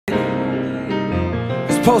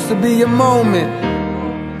supposed to be your moment.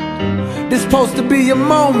 This supposed to be your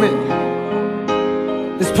moment.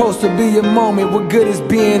 It's supposed to be your moment. What good is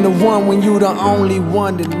being the one when you the only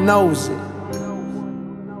one that knows it?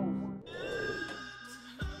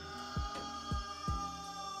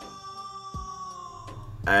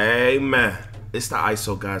 Hey man, it's the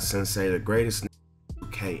ISO God Sensei, the greatest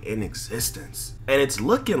UK in existence. And it's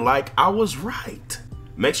looking like I was right.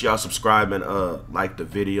 Make sure y'all subscribe and like the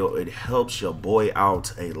video. It helps your boy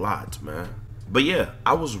out a lot, man. But yeah,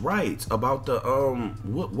 I was right about the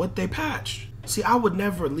what they patched. See, I would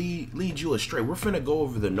never lead you astray. We're finna go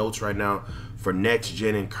over the notes right now for next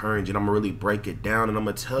gen and current gen. I'm gonna really break it down and I'm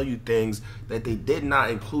gonna tell you things that they did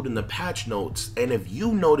not include in the patch notes. And if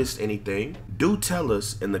you noticed anything, do tell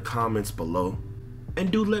us in the comments below. And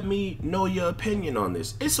do let me know your opinion on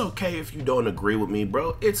this. It's okay if you don't agree with me,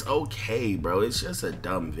 bro. It's okay, bro. It's just a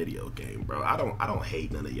dumb video game, bro. I don't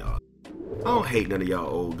hate none of y'all. I don't hate none of y'all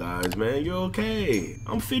old guys, man. You're okay.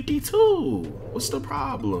 I'm 52. What's the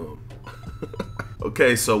problem?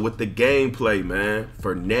 Okay, so with the gameplay, man,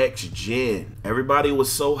 for next gen, everybody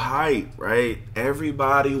was so hype, right?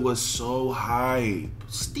 Everybody was so hype.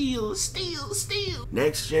 Steal.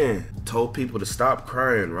 Next gen told people to stop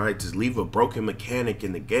crying, right? Just leave a broken mechanic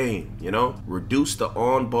in the game, you know? Reduce the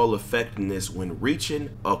on-ball effectiveness when reaching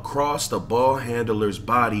across the ball handler's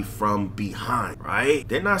body from behind, right?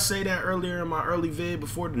 Didn't I say that earlier in my early vid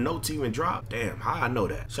before the notes even dropped? Damn, how I know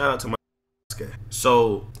that? Shout out to my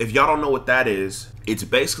So if y'all don't know what that is, it's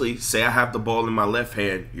basically, say I have the ball in my left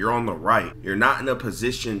hand, you're on the right. You're not in a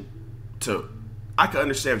position to, I can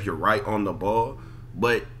understand if you're right on the ball,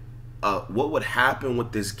 but what would happen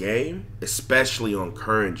with this game, especially on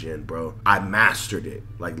current gen, bro, I mastered it.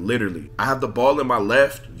 Like literally, I have the ball in my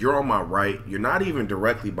left, you're on my right. You're not even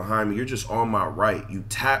directly behind me, you're just on my right. You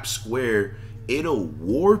tap square, it'll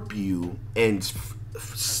warp you and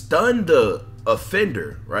stun the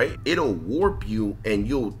offender, right? It'll warp you and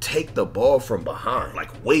you'll take the ball from behind,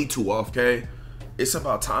 like way too off, okay? It's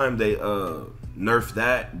about time they nerf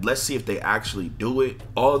that. Let's see if they actually do it.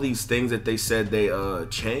 All these things that they said they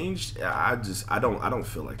changed, I don't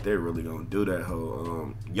feel like they're really gonna do that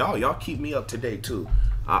whole y'all keep me up to date too.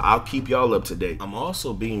 I'll keep y'all up to date. I'm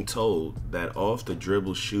also being told that off the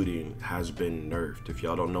dribble shooting has been nerfed. If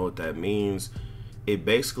y'all don't know what that means, it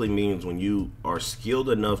basically means when you are skilled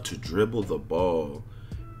enough to dribble the ball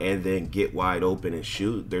and then get wide open and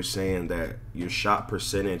shoot, they're saying that your shot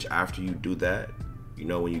percentage after you do that, you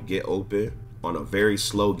know, when you get open on a very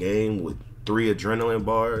slow game with 3 adrenaline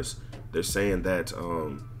bars, they're saying that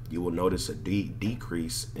you will notice a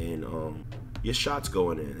decrease in your shots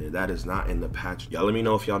going in, and that is not in the patch. Y'all let me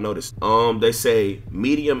know if y'all noticed. They say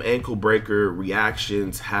medium ankle breaker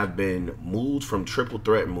reactions have been moved from triple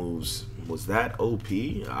threat moves. Was that OP?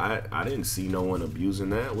 I didn't see no one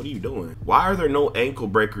abusing that. What are you doing? Why are there no ankle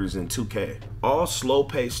breakers in 2K? All slow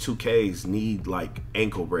paced 2Ks need like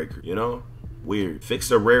ankle breaker, you know? Weird.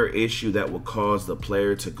 Fix a rare issue that will cause the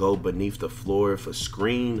player to go beneath the floor if a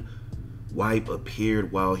screen wipe appeared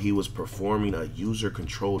while he was performing a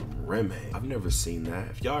user-controlled rim hack. I've never seen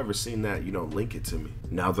that. If y'all ever seen that, you know, link it to me.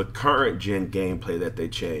 Now, the current gen gameplay that they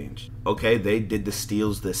changed. Okay, they did the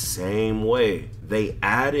steals the same way. They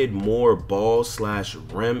added more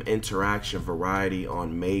ball/rim interaction variety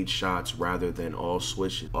on made shots rather than all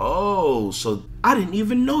switches. Oh, so I didn't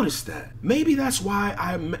even notice that. Maybe that's why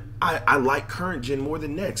I like current gen more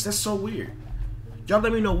than next. That's so weird. Y'all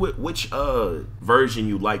let me know which version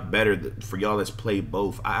you like better for y'all that's played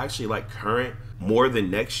both. I actually like current more than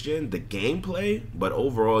next gen, the gameplay, but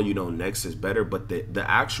overall, you know, next is better. But the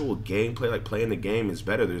actual gameplay, like playing the game, is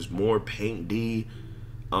better. There's more paint D.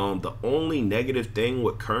 The only negative thing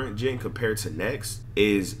with current gen compared to next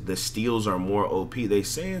is the steals are more OP. They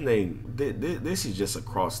saying this is just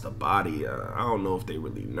across the body. I don't know if they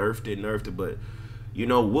really nerfed it, but you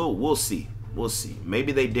know, we'll see. We'll see.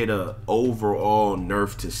 Maybe they did a overall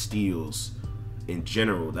nerf to steals in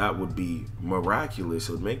general. That would be miraculous.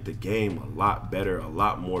 It would make the game a lot better, a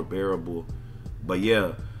lot more bearable. But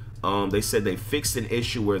yeah, they said they fixed an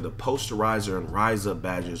issue where the posterizer and rise up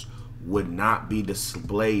badges would not be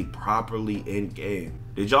displayed properly in game.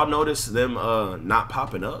 Did y'all notice them not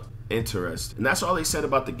popping up? Interesting. And that's all they said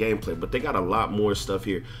about the gameplay, but they got a lot more stuff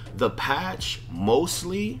here. The patch,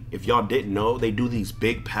 mostly, if y'all didn't know, they do these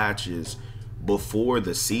big patches before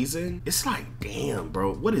the season, it's like, damn,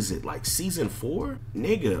 bro, what is it, like season 4?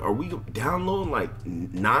 Nigga, are we downloading like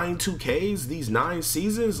 9 2Ks these 9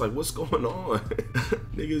 seasons? Like, what's going on?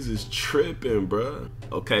 Niggas is tripping, bro.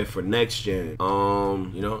 Okay, for next gen,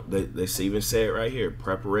 you know, they even say it right here.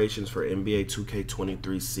 Preparations for NBA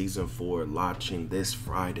 2K23 season 4 launching this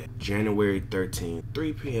Friday, January 13th,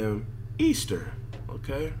 3 p.m. Eastern.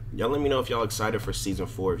 Okay, y'all let me know if y'all excited for season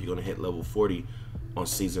 4, if you're gonna hit level 40 on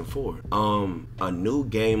season 4. A new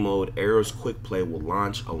game mode, Arrows Quick Play, will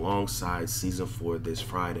launch alongside season 4 this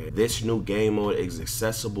Friday. This new game mode is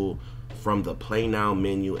accessible from the Play Now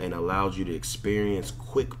menu and allows you to experience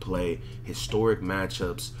quick play historic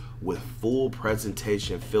matchups with full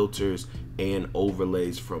presentation filters and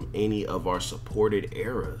overlays from any of our supported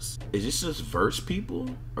eras. Is this just verse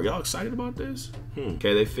people? Are y'all excited about this?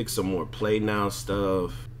 Okay, they fixed some more Play Now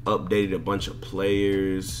stuff, updated a bunch of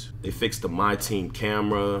players, they fixed the My Team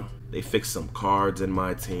camera, they fixed some cards in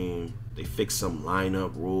My Team, they fixed some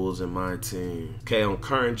lineup rules in My Team. Okay, on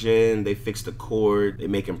current gen, they fixed the court. They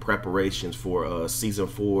making preparations for season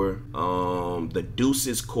 4. The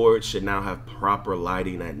Deuces court should now have proper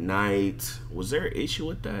lighting at night. Was there an issue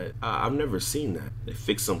with that? I've never seen that. They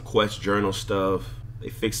fixed some Quest Journal stuff. They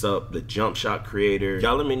fixed up the jump shot creator.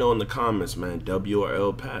 Y'all let me know in the comments, man. W or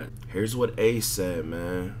L Pat. Here's what Ace said,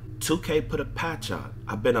 man. 2K put a patch out.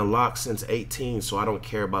 I've been unlocked since 18, so I don't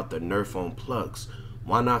care about the nerf on plugs.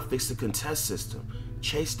 Why not fix the contest system,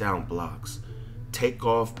 chase down blocks, take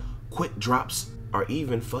off, quick drops, or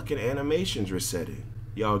even fucking animations resetting?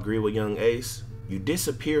 Y'all agree with young Ace? You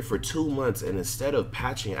disappear for 2 months, and instead of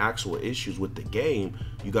patching actual issues with the game,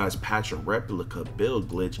 you guys patch a replica build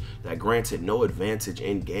glitch that granted no advantage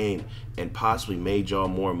in game and possibly made y'all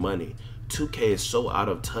more money. 2K is so out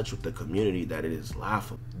of touch with the community that it is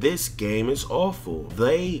laughable. This game is awful.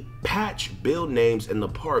 They patch build names in the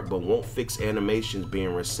park but won't fix animations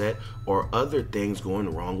being reset or other things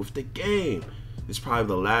going wrong with the game. It's probably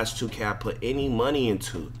the last 2K I put any money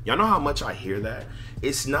into. Y'all know how much I hear that?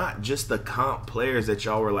 It's not just the comp players that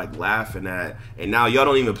y'all were like laughing at and now y'all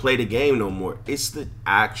don't even play the game no more. It's the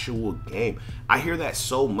actual game. I hear that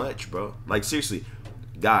so much, bro. Like, seriously.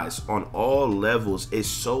 Guys, on all levels, it's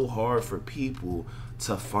so hard for people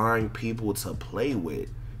to find people to play with.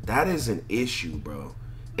 That is an issue, bro.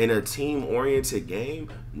 In a team-oriented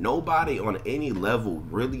game, nobody on any level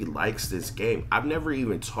really likes this game. I've never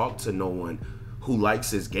even talked to no one who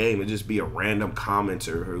likes this game. It'd just be a random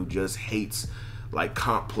commenter who just hates like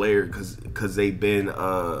comp player because they've been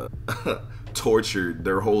tortured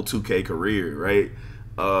their whole 2K career, right?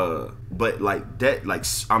 But like that, like,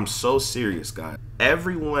 I'm so serious, guys.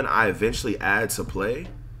 Everyone I eventually add to play,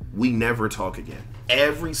 we never talk again.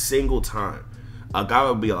 Every single time. A guy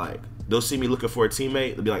will be like, they'll see me looking for a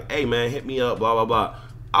teammate, they'll be like, hey man, hit me up, blah, blah, blah.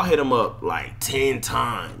 I'll hit them up like 10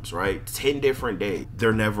 times, right? 10 different days.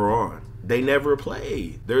 They're never on. They never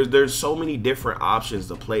play. There's so many different options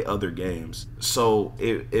to play other games. So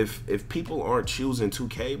if people aren't choosing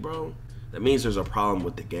 2K, bro, that means there's a problem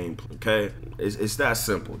with the gameplay, okay? It's that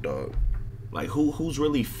simple, dog. Like, who's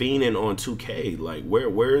really fiending on 2K? Like,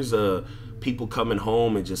 where's people coming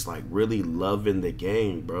home and just like really loving the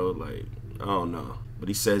game, bro? Like, I don't know. But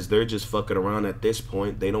he says they're just fucking around at this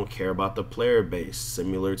point. They don't care about the player base,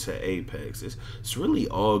 similar to Apex. It's really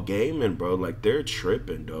all gaming, bro. Like, they're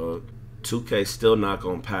tripping, dog. 2K still not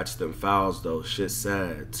gonna patch them fouls though. Shit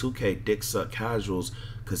sad. 2K dick suck casuals,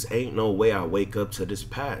 cause ain't no way I wake up to this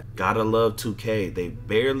patch. Gotta love 2K. They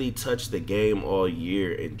barely touch the game all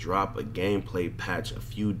year and drop a gameplay patch a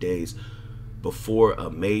few days before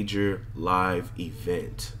a major live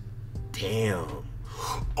event. Damn.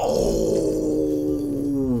 Oh,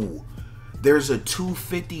 there's a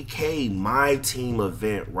 250K My Team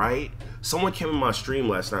event, right? Someone came in my stream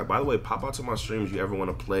last night. By the way, pop out to my streams if you ever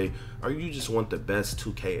want to play, or you just want the best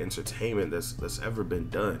 2K entertainment that's ever been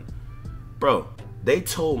done. Bro, they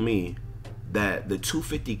told me that the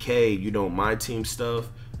 250K, you know, My Team stuff,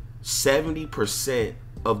 70%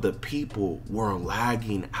 of the people were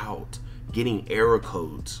lagging out, getting error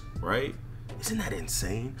codes, right? Isn't that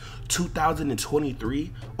insane?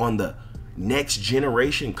 2023 on the next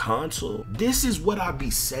generation console. This is what I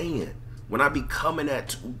be saying when I be coming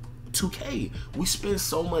at 2K. We spend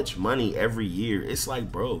so much money every year. It's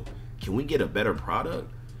like, bro, can we get a better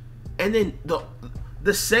product? And then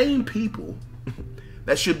the same people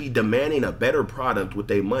that should be demanding a better product with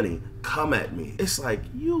their money come at me. It's like,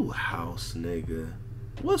 you house nigga,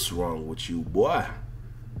 what's wrong with you, boy?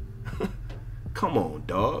 Come on,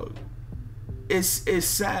 dog. It's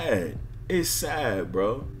sad. It's sad,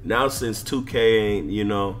 bro. Now since 2K ain't, you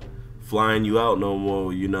know, flying you out no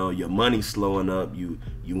more, you know, your money's slowing up, you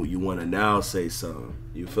you want to now say something.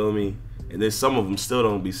 You feel me? And then some of them still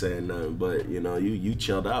don't be saying nothing, but you know, you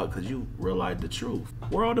chilled out because you realized the truth.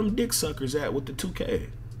 Where all them dick suckers at with the 2K?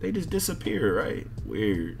 They just disappeared, right?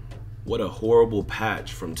 Weird. What a horrible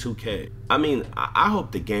patch from 2K. I mean, I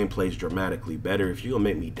hope the game plays dramatically better if you gonna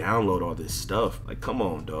make me download all this stuff. Like, come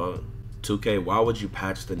on, dog. 2K, why would you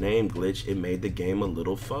patch the name glitch? It made the game a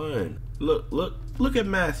little fun. Look at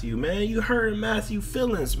Matthew, man. You hurting Matthew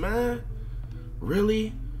feelings, man.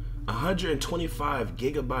 Really? 125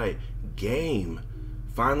 gigabyte game.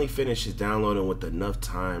 Finally finishes downloading with enough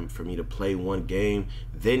time for me to play one game,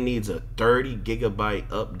 then needs a 30 gigabyte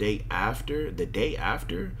update after, the day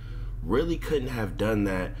after. Really couldn't have done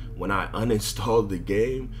that when I uninstalled the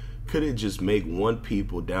game. Couldn't just make one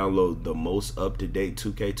people download the most up-to-date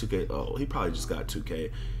 2K. Oh, he probably just got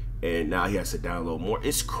 2K and now he has to download more.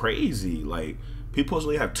 It's crazy. Like, people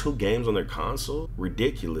usually have 2 games on their console.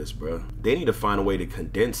 Ridiculous, bro. They need to find a way to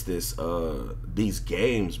condense this these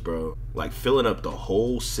games, bro. Like, filling up the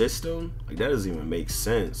whole system, like, that doesn't even make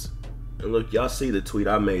sense. And look, y'all see the tweet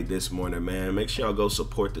I made this morning, man. Make sure y'all go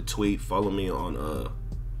support the tweet. Follow me on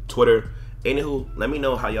Twitter. Anywho, let me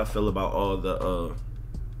know how y'all feel about all the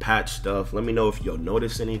patch stuff. Let me know if y'all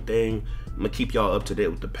notice anything. I'm gonna keep y'all up to date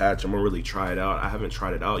with the patch. I'm gonna really try it out. I haven't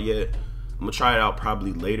tried it out yet. I'm gonna try it out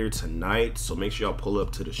probably later tonight, so make sure y'all pull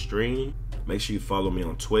up to the stream. Make sure you follow me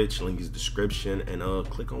on Twitch, link is description, and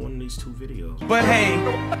click on one of these 2 videos. But hey,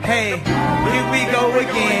 here we go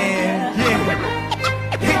again.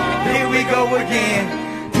 Yeah. Here we go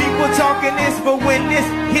again. People talking this, but when this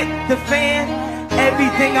hit the fan,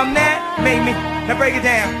 everything I'm that made me. Now break it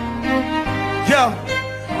down. Yo,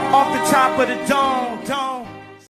 off the top of the dome.